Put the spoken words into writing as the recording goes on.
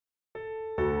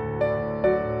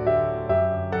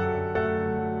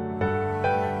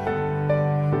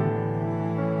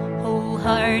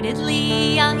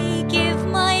Wholeheartedly I give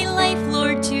my life,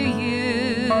 Lord, to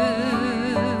you.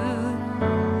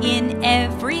 In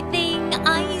everything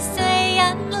I say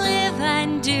and live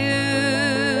and do,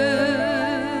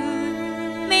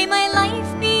 may my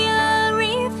life be a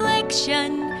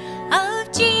reflection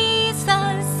of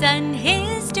Jesus and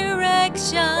His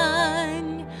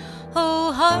direction.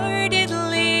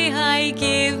 Wholeheartedly I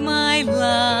give my life,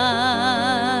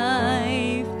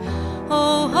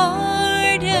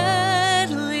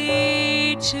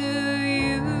 wholeheartedly to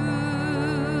you.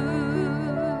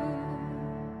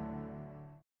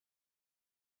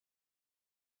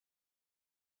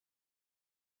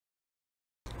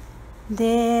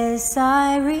 This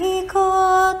I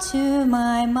recall to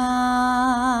my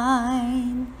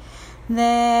mind,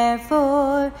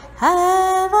 therefore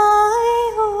have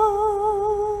I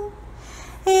hope.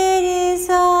 It is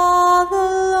of the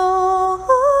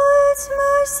Lord's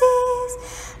mercies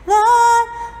that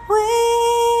we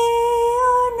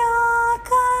are not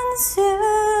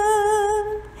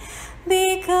consumed,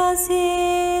 because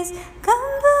His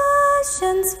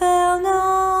compassions fail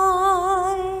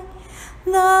not.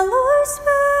 The Lord's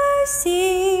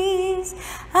mercies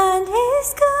and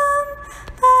His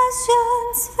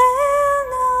compassions fail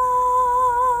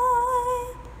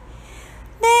not.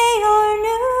 They are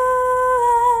new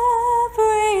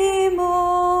every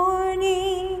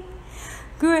morning.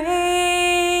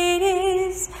 Great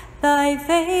is Thy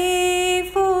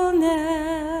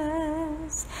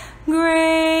faithfulness.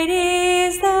 Great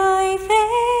is Thy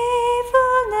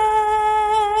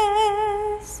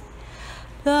faithfulness.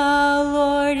 The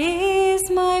Lord is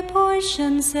my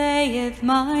portion, saith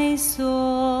my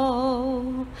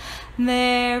soul.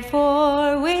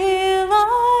 Therefore will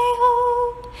I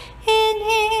hope in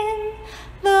Him.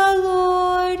 The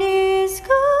Lord is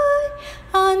good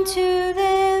unto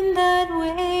them that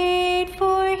wait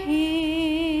for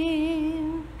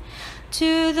Him,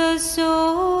 to the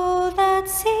soul that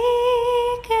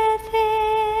seeketh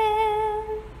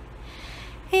Him.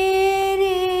 It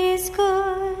is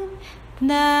good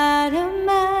that a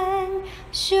man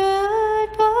should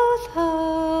both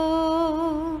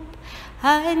hope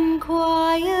and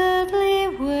quietly